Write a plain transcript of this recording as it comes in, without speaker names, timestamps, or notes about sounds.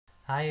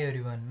Hi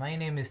everyone, my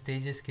name is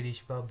Tejas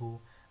Kirish Babu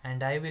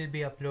and I will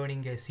be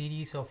uploading a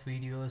series of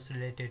videos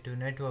related to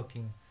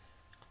networking.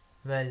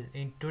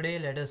 In today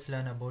let us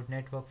learn about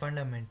network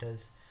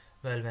fundamentals.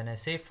 When I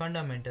say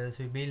fundamentals,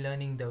 we'll be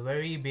learning the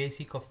very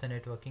basic of the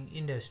networking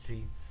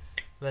industry.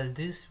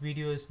 This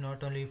video is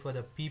not only for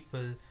the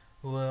people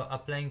who are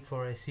applying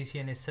for a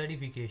CCNA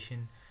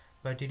certification,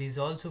 but it is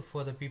also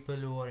for the people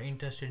who are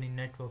interested in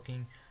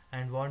networking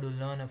and want to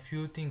learn a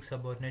few things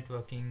about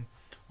networking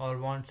or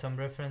want some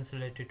reference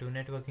related to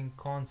networking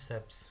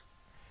concepts.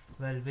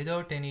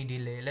 Without any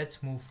delay,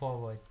 let's move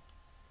forward.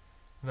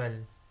 Well,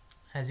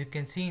 as you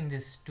can see in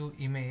this two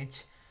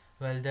image,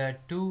 there are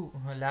two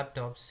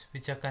laptops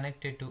which are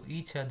connected to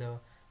each other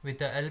with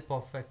the help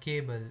of a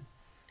cable,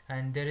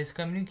 and there is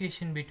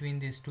communication between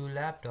these two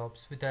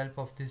laptops with the help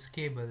of this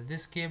cable.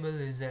 This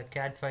cable is a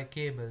Cat5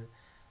 cable.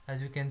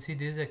 As you can see,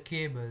 this is a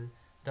cable.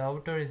 The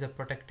outer is a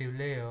protective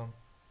layer,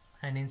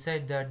 and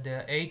inside that there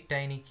are 8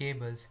 tiny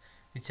cables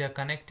which are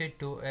connected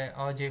to a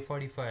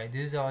RJ45.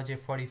 This is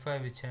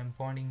RJ45 which I am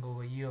pointing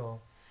over here,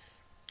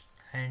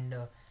 and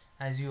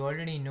as you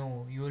already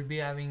know, you will be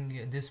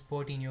having this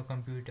port in your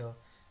computer.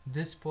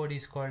 This port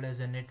is called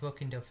as a network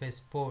interface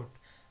port.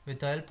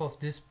 With the help of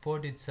this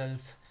port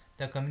itself,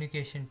 the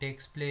communication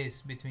takes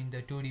place between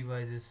the two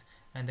devices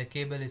and the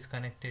cable is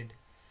connected.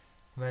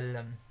 well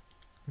um,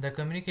 the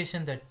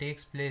communication that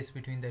takes place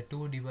between the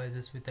two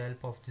devices with the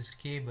help of this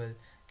cable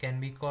can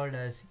be called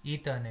as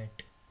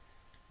Ethernet.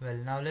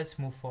 Now let's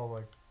move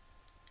forward.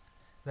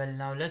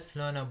 Now let's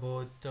learn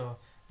about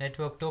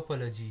network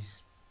topologies.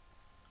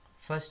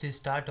 First is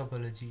star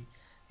topology.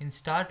 In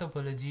star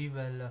topology,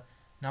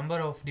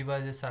 number of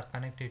devices are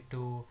connected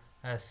to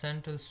a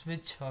central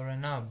switch or a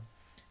node.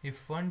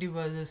 If one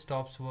device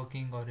stops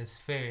working or is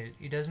failed,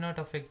 it does not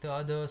affect the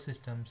other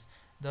systems.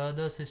 The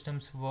other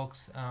systems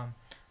works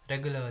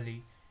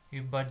regularly.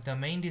 But the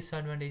main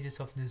disadvantages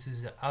of this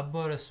is a hub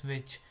or a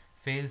switch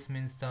fails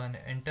means the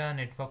entire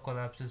network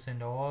collapses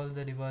and all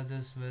the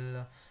devices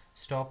will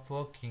stop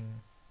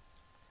working.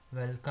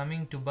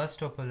 Coming to bus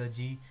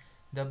topology,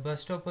 the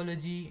bus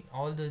topology,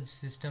 all the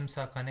systems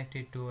are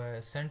connected to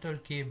a central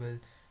cable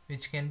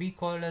which can be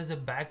called as the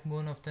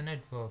backbone of the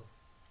network.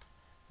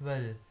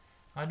 Well,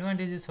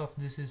 advantages of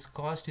this is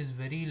cost is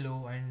very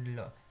low and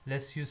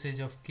less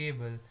usage of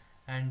cable,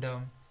 and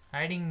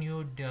adding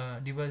new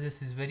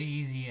devices is very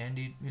easy and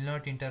it will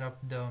not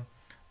interrupt the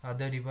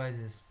other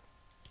devices.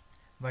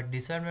 But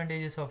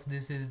disadvantages of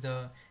this is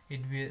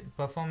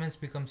performance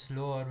becomes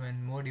lower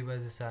when more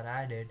devices are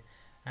added,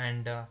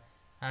 and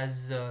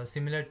as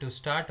similar to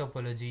star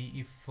topology,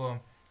 if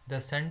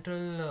the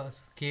central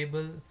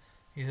cable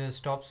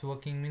stops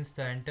working means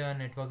the entire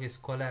network is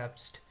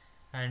collapsed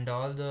and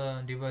all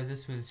the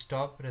devices will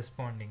stop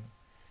responding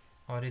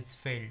or it's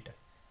failed.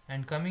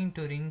 And coming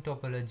to ring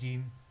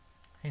topology,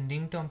 in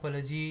ring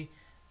topology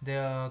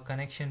the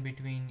connection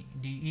between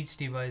each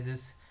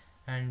devices,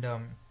 and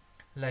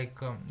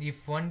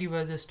if one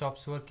device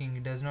stops working,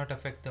 it does not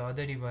affect the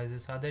other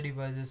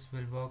devices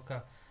will work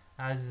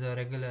as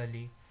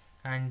regularly,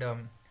 and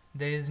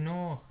there is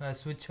no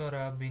switch or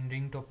hub in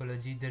ring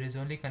topology. There is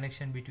only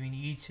connection between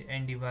each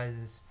end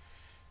devices.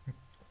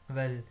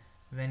 well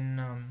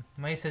when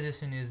My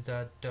suggestion is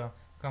that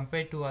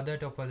compared to other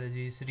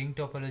topologies, ring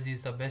topology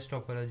is the best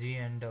topology,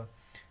 and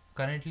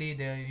currently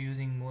they are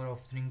using more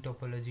of ring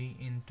topology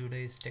in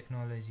today's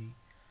technology.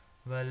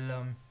 well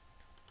um,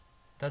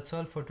 that's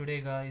all for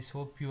today, guys.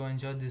 Hope you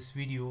enjoyed this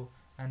video,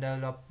 and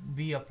I'll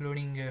be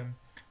uploading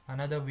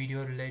another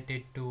video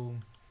related to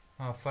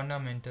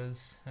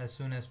fundamentals as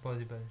soon as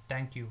possible.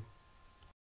 Thank you.